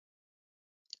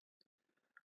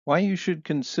Why you should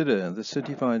consider the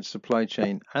Certified Supply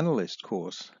Chain Analyst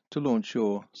course to launch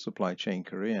your supply chain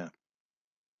career.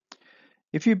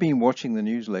 If you've been watching the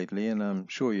news lately, and I'm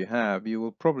sure you have, you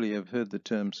will probably have heard the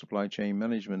term supply chain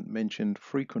management mentioned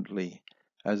frequently,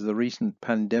 as the recent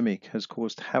pandemic has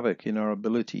caused havoc in our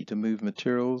ability to move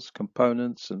materials,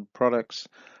 components, and products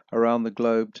around the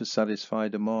globe to satisfy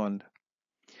demand.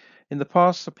 In the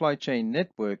past, supply chain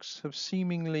networks have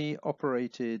seemingly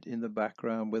operated in the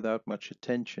background without much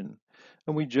attention,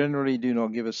 and we generally do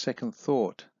not give a second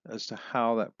thought as to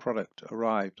how that product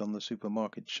arrived on the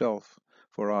supermarket shelf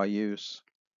for our use.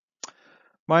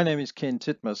 My name is Ken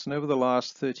Titmus, and over the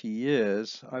last 30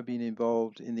 years, I've been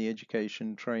involved in the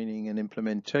education, training, and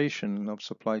implementation of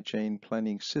supply chain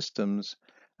planning systems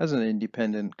as an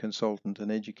independent consultant and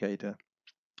educator.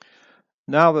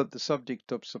 Now that the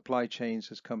subject of supply chains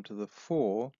has come to the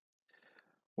fore,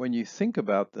 when you think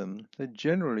about them, they're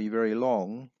generally very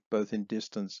long, both in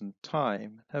distance and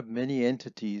time, have many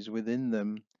entities within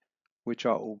them which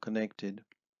are all connected.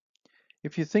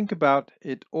 If you think about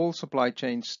it, all supply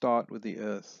chains start with the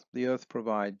earth. The earth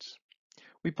provides.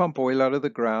 We pump oil out of the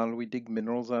ground, we dig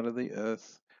minerals out of the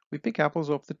earth, we pick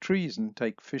apples off the trees and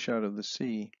take fish out of the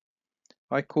sea.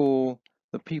 I call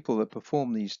the people that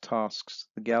perform these tasks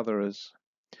the gatherers.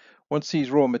 Once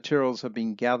these raw materials have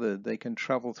been gathered, they can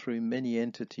travel through many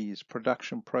entities,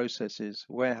 production processes,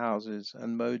 warehouses,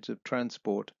 and modes of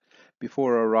transport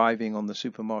before arriving on the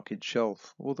supermarket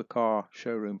shelf or the car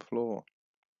showroom floor.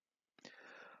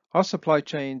 Our supply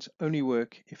chains only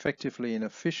work effectively and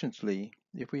efficiently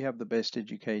if we have the best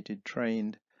educated,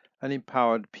 trained, and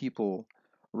empowered people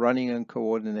running and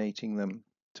coordinating them.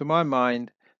 To my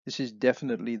mind, this is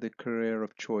definitely the career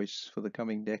of choice for the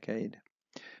coming decade.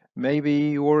 Maybe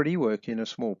you already work in a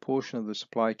small portion of the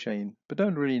supply chain, but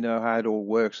don't really know how it all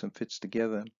works and fits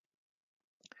together.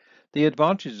 The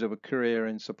advantage of a career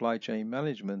in supply chain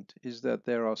management is that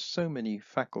there are so many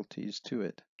faculties to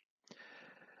it.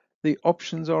 The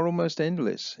options are almost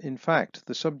endless. In fact,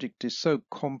 the subject is so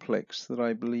complex that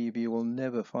I believe you will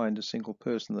never find a single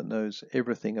person that knows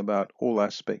everything about all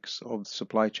aspects of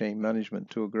supply chain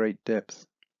management to a great depth.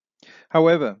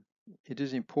 However, it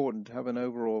is important to have an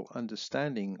overall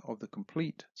understanding of the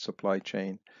complete supply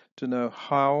chain to know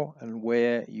how and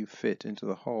where you fit into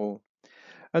the whole.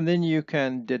 And then you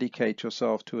can dedicate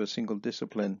yourself to a single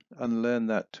discipline and learn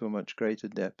that to a much greater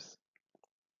depth.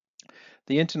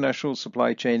 The International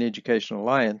Supply Chain Education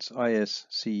Alliance,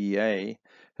 ISCEA,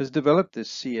 has developed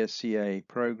this CSCA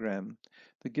program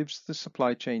that gives the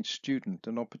supply chain student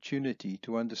an opportunity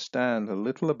to understand a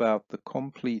little about the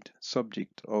complete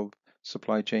subject of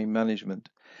supply chain management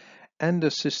and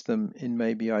assist them in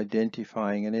maybe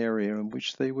identifying an area in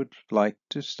which they would like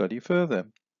to study further.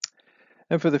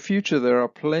 And for the future, there are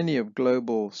plenty of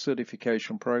global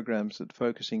certification programs that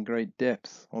focus in great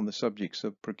depth on the subjects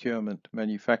of procurement,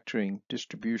 manufacturing,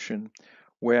 distribution,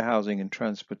 warehousing, and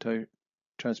transportation,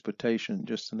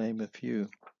 just to name a few.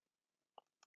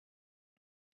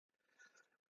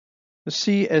 The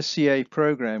CSCA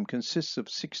program consists of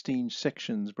 16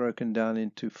 sections broken down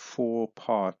into 4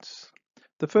 parts.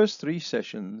 The first 3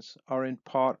 sessions are in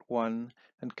part 1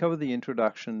 and cover the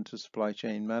introduction to supply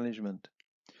chain management.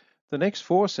 The next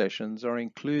 4 sessions are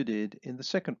included in the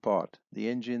second part, the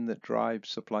engine that drives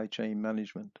supply chain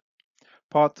management.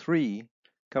 Part 3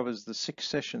 covers the 6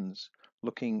 sessions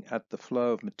looking at the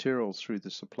flow of materials through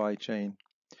the supply chain.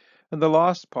 And the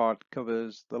last part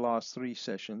covers the last 3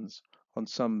 sessions on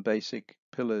some basic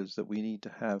pillars that we need to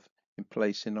have in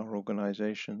place in our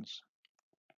organizations.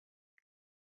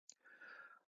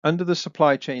 Under the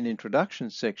supply chain introduction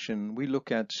section, we look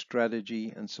at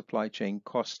strategy and supply chain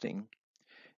costing.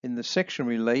 In the section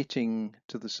relating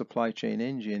to the supply chain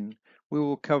engine, we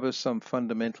will cover some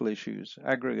fundamental issues,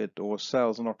 aggregate or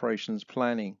sales and operations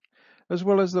planning, as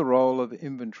well as the role of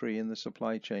inventory in the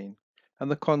supply chain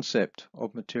and the concept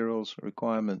of materials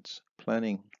requirements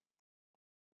planning.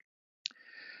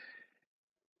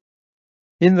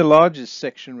 In the largest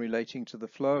section relating to the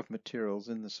flow of materials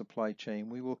in the supply chain,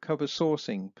 we will cover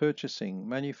sourcing, purchasing,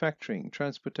 manufacturing,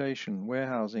 transportation,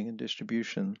 warehousing, and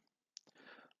distribution.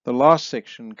 The last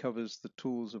section covers the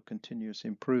tools of continuous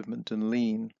improvement and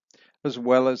lean, as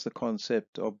well as the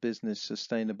concept of business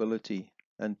sustainability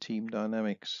and team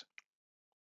dynamics.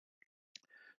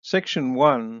 Section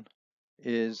 1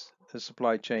 is a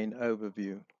supply chain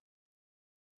overview.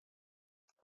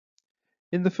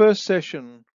 In the first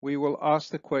session, we will ask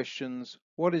the questions,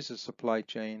 what is a supply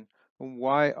chain and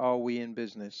why are we in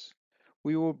business?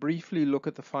 We will briefly look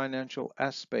at the financial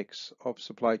aspects of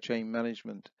supply chain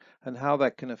management and how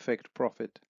that can affect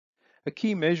profit. A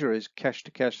key measure is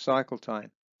cash-to-cash cycle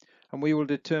time. and we will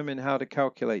determine how to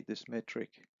calculate this metric.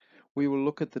 We will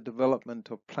look at the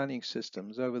development of planning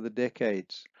systems over the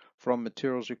decades, from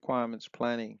materials requirements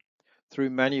planning through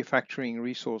manufacturing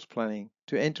resource planning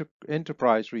to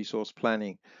enterprise resource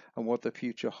planning, and what the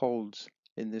future holds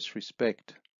in this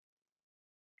respect.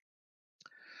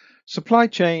 Supply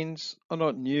chains are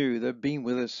not new. They've been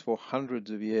with us for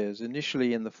hundreds of years,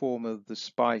 initially in the form of the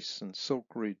spice and silk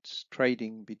routes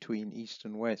trading between East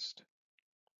and West.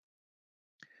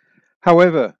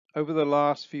 However, over the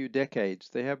last few decades,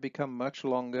 they have become much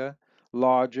longer,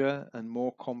 larger, and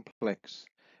more complex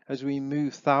as we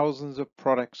move thousands of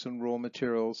products and raw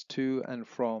materials to and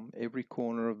from every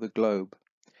corner of the globe.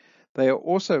 They are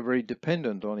also very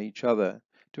dependent on each other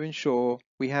to ensure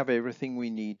we have everything we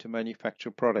need to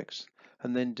manufacture products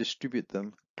and then distribute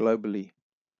them globally.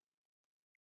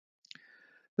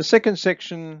 The second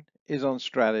section is on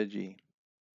strategy.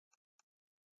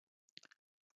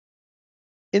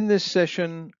 In this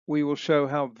session, we will show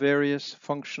how various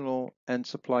functional and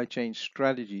supply chain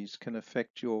strategies can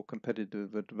affect your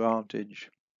competitive advantage.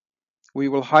 We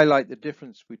will highlight the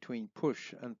difference between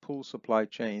push and pull supply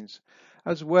chains,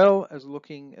 as well as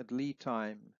looking at lead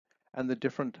time and the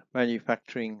different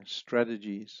manufacturing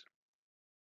strategies.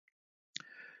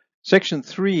 Section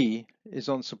 3 is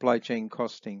on supply chain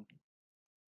costing.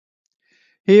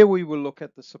 Here we will look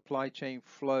at the supply chain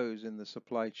flows in the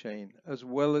supply chain, as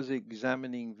well as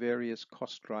examining various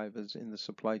cost drivers in the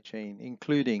supply chain,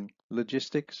 including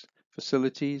logistics,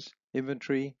 facilities,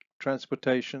 inventory,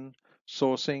 transportation,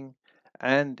 sourcing,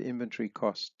 and inventory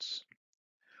costs.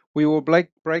 We will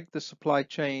break the supply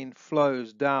chain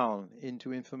flows down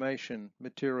into information,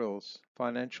 materials,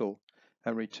 financial,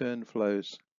 and return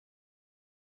flows.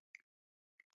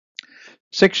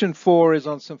 Section 4 is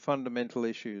on some fundamental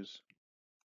issues.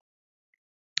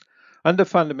 Under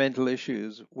fundamental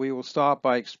issues, we will start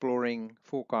by exploring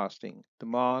forecasting,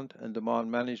 demand and demand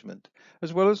management,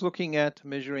 as well as looking at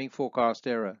measuring forecast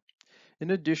error. In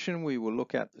addition, we will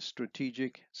look at the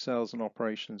strategic sales and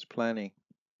operations planning.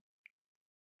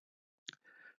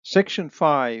 Section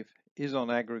 5 is on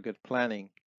aggregate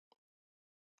planning.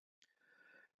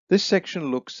 This section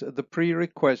looks at the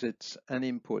prerequisites and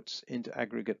inputs into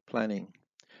aggregate planning.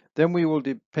 Then we will,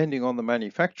 depending on the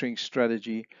manufacturing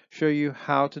strategy, show you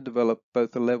how to develop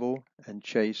both a level and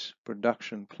chase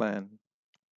production plan.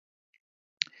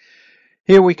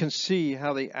 Here we can see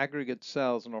how the aggregate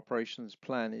sales and operations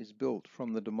plan is built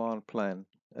from the demand plan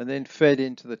and then fed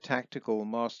into the tactical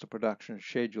master production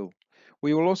schedule.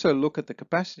 We will also look at the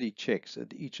capacity checks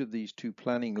at each of these two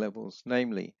planning levels,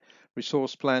 namely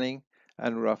resource planning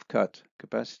and rough cut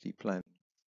capacity planning.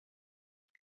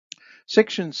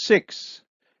 Section 6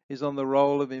 is on the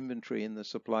role of inventory in the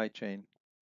supply chain.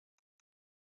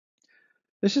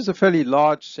 This is a fairly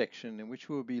large section in which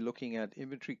we'll be looking at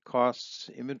inventory costs,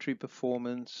 inventory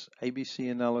performance, ABC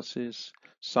analysis,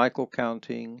 cycle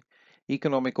counting,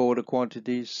 economic order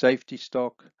quantities, safety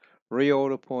stock,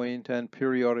 reorder point, and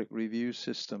periodic review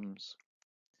systems.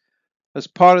 As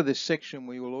part of this section,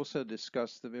 we will also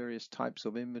discuss the various types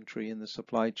of inventory in the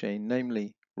supply chain,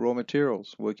 namely raw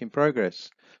materials, work in progress,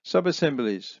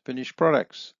 sub-assemblies, finished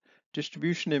products,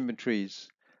 distribution inventories,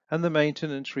 and the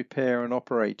maintenance, repair, and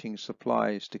operating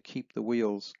supplies to keep the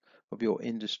wheels of your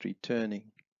industry turning.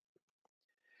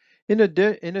 In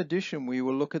addition, we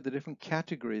will look at the different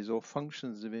categories or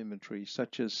functions of inventory,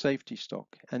 such as safety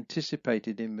stock,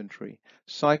 anticipated inventory,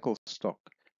 cycle stock,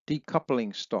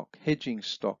 decoupling stock, hedging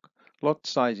stock, lot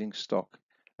sizing stock,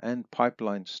 and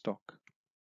pipeline stock.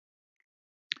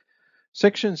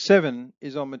 Section 7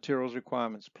 is on materials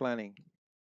requirements planning.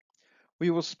 We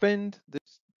will spend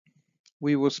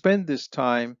this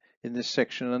time in this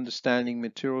section understanding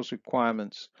materials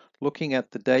requirements, looking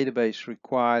at the database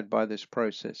required by this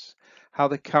process, how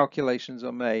the calculations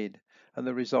are made, and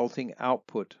the resulting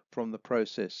output from the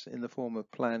process in the form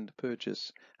of planned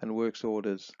purchase and works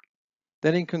orders.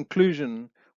 Then in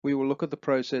conclusion, we will look at the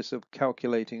process of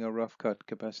calculating a rough cut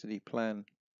capacity plan.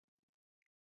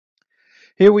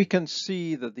 Here we can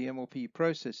see that the MLP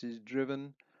process is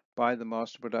driven by the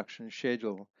master production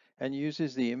schedule and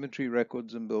uses the inventory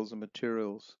records and bills of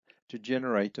materials to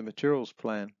generate a materials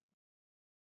plan.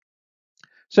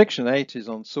 Section 8 is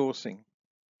on sourcing.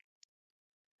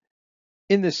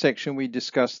 In this section, we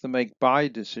discuss the make-buy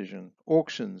decision,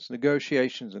 auctions,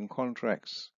 negotiations, and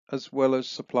contracts, as well as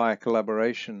supplier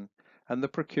collaboration and the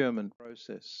procurement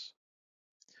process.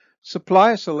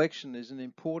 Supplier selection is an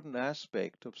important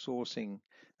aspect of sourcing,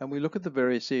 and we look at the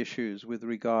various issues with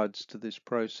regards to this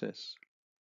process.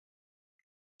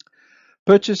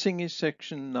 Purchasing is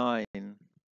section 9.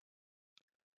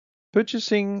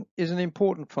 Purchasing is an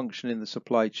important function in the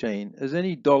supply chain, as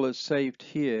any dollars saved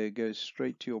here goes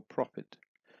straight to your profit.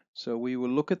 So we will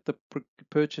look at the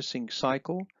purchasing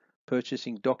cycle,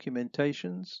 purchasing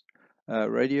documentations,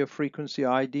 radio frequency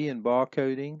ID and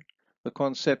barcoding, the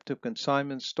concept of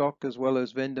consignment stock, as well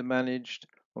as vendor managed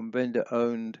or vendor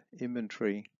owned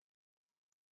inventory.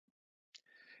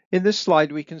 In this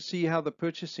slide, we can see how the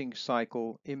purchasing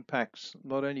cycle impacts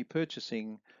not only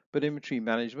purchasing, but inventory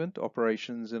management,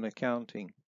 operations, and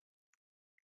accounting.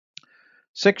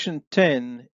 Section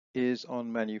 10 is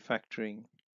on manufacturing.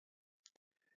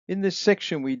 In this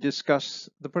section, we discuss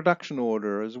the production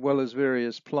order as well as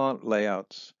various plant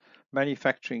layouts,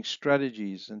 manufacturing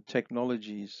strategies, and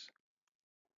technologies.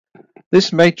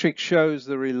 This matrix shows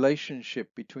the relationship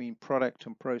between product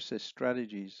and process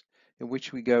strategies, in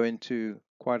which we go into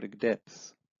quite a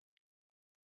depth.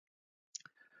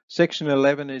 Section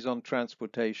 11 is on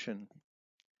transportation.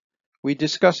 We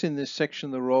discuss in this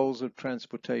section the roles of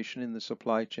transportation in the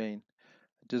supply chain,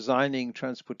 designing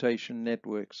transportation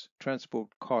networks, transport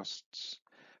costs,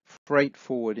 freight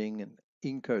forwarding, and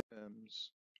Incoterms.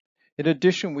 In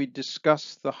addition, we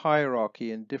discuss the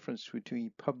hierarchy and difference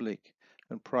between public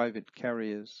and private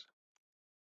carriers,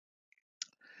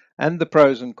 and the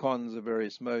pros and cons of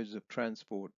various modes of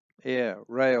transport: air,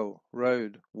 rail,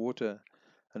 road, water,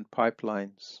 and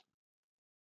pipelines.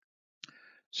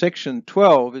 Section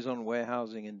 12 is on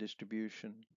warehousing and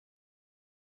distribution.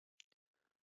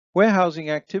 Warehousing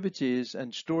activities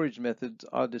and storage methods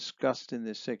are discussed in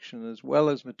this section, as well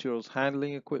as materials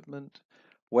handling equipment,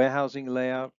 warehousing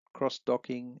layout,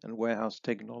 cross-docking, and warehouse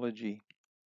technology.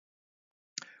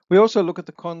 We also look at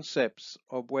the concepts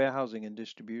of warehousing and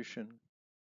distribution.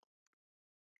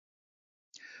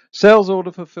 Sales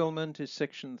order fulfillment is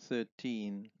section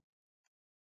 13.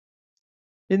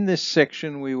 In this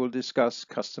section, we will discuss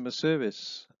customer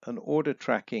service and order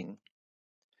tracking,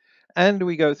 and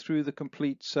we go through the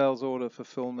complete sales order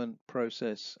fulfillment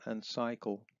process and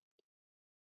cycle.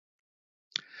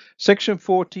 Section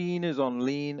 14 is on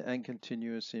lean and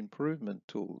continuous improvement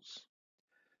tools.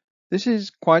 This is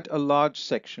quite a large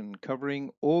section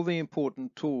covering all the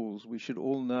important tools we should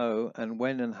all know and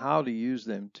when and how to use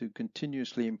them to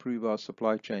continuously improve our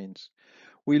supply chains.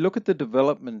 We look at the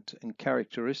development and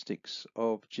characteristics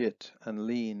of JIT and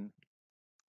lean.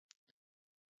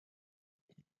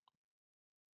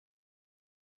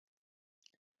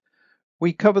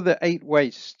 We cover the 8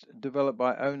 waste developed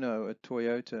by Ono at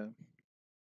Toyota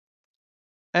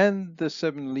and the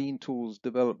 7 lean tools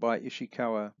developed by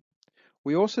Ishikawa.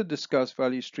 We also discuss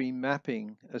value stream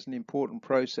mapping as an important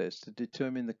process to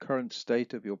determine the current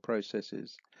state of your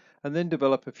processes and then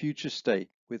develop a future state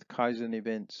with Kaizen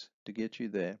events to get you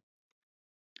there.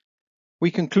 We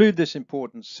conclude this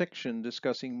important section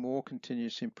discussing more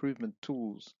continuous improvement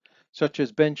tools such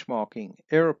as benchmarking,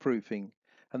 error proofing,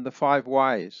 and the 5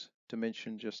 whys, to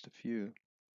mention just a few.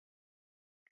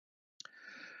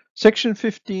 Section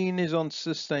 15 is on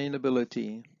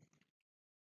sustainability.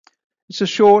 It's a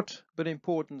short but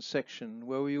important section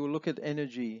where we will look at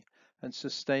energy and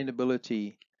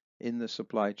sustainability in the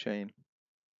supply chain.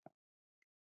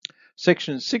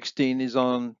 Section 16 is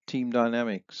on team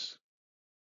dynamics.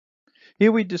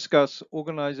 Here we discuss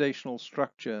organizational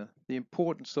structure, the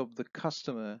importance of the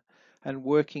customer, and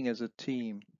working as a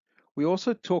team. We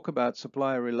also talk about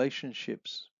supplier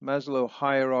relationships, Maslow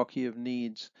hierarchy of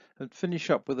needs, and finish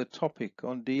up with a topic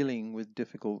on dealing with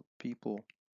difficult people.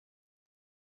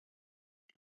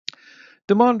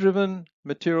 Demand-driven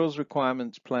materials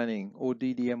requirements planning, or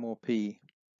DDMRP.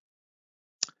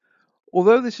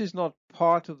 Although this is not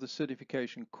part of the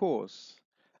certification course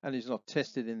and is not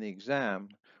tested in the exam,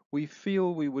 we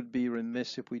feel we would be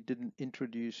remiss if we didn't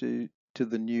introduce you to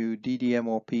the new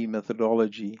DDMRP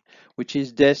methodology, which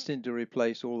is destined to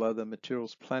replace all other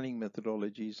materials planning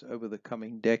methodologies over the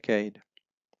coming decade.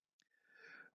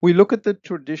 We look at the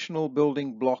traditional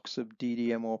building blocks of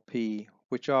DDMRP,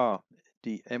 which are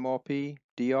the MRP,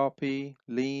 DRP,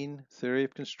 Lean, Theory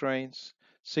of Constraints,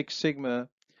 Six Sigma,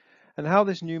 and how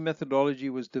this new methodology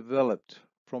was developed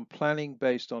from planning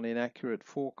based on inaccurate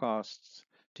forecasts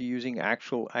to using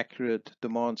actual accurate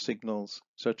demand signals,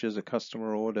 such as a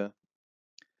customer order.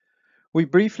 We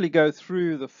briefly go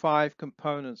through the 5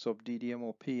 components of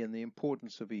DDMRP and the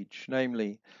importance of each,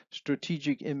 namely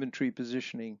strategic inventory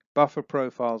positioning, buffer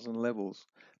profiles and levels,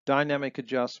 dynamic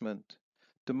adjustment,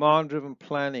 demand-driven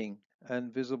planning,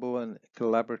 and visible and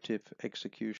collaborative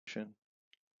execution.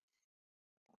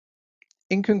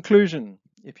 In conclusion,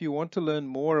 if you want to learn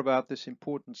more about this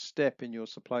important step in your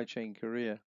supply chain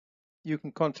career, you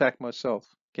can contact myself,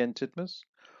 Ken Titmus,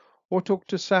 or talk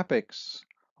to SAPEX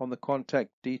on the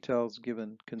contact details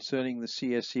given concerning the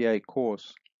CSCA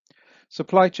course.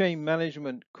 Supply chain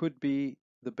management could be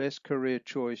the best career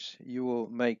choice you will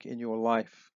make in your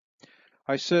life.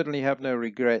 I certainly have no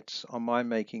regrets on my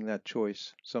making that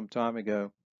choice some time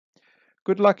ago.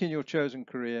 Good luck in your chosen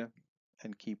career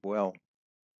and keep well.